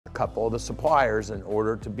couple of the suppliers, in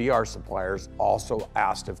order to be our suppliers, also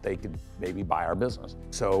asked if they could maybe buy our business.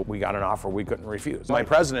 So we got an offer we couldn't refuse. My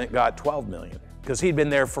president got 12 million because he'd been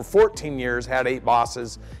there for 14 years, had 8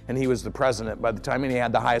 bosses, and he was the president by the time, and he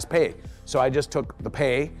had the highest pay. So I just took the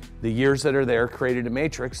pay, the years that are there, created a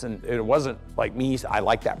matrix, and it wasn't like me, I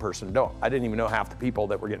like that person, don't. I didn't even know half the people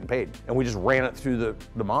that were getting paid. And we just ran it through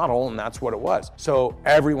the model, and that's what it was. So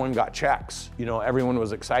everyone got checks. You know, everyone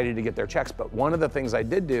was excited to get their checks. But one of the things I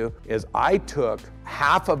did do is I took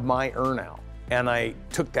half of my earnout, and I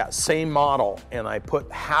took that same model and I put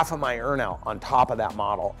half of my earnout on top of that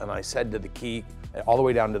model, and I said to the key, all the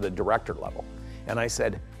way down to the director level, and I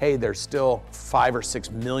said, hey, there's still 5 or 6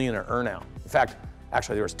 million of earnout. In fact,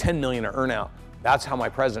 actually there was 10 million of earnout. That's how my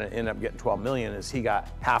president ended up getting 12 million, is he got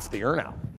half the earnout.